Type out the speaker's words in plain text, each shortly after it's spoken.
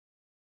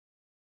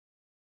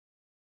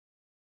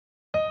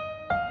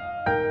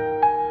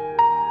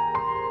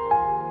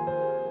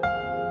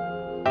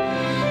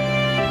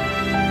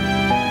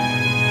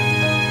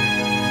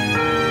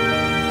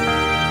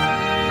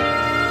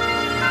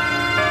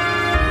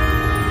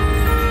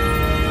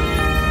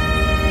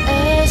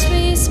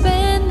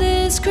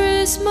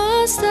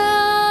Christmas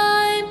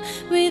time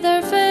with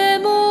our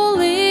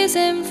families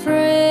and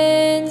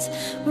friends.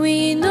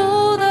 We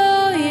know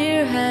the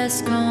year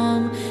has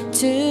come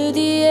to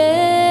the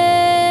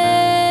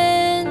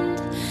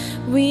end.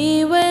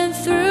 We went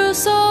through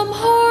some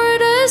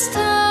hardest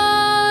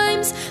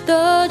times.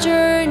 The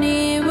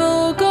journey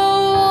will go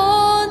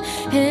on,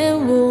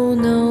 and we'll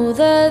know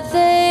that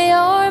they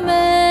are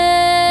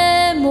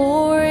memories.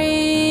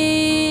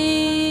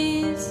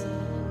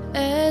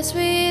 As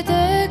we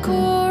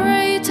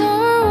decorate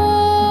our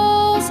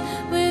walls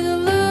with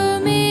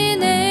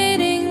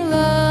illuminating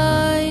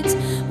lights,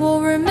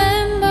 we'll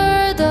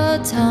remember the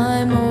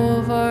time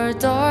of our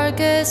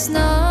darkest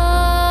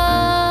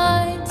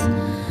nights.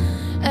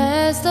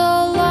 As the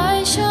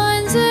light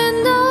shines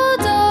in the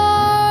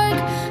dark,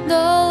 the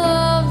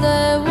love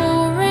that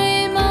will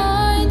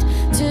remind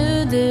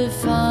to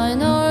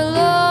define our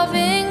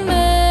loving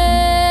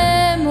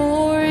memories.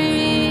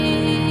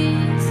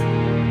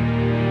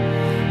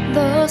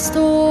 The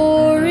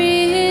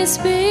story is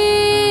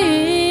big.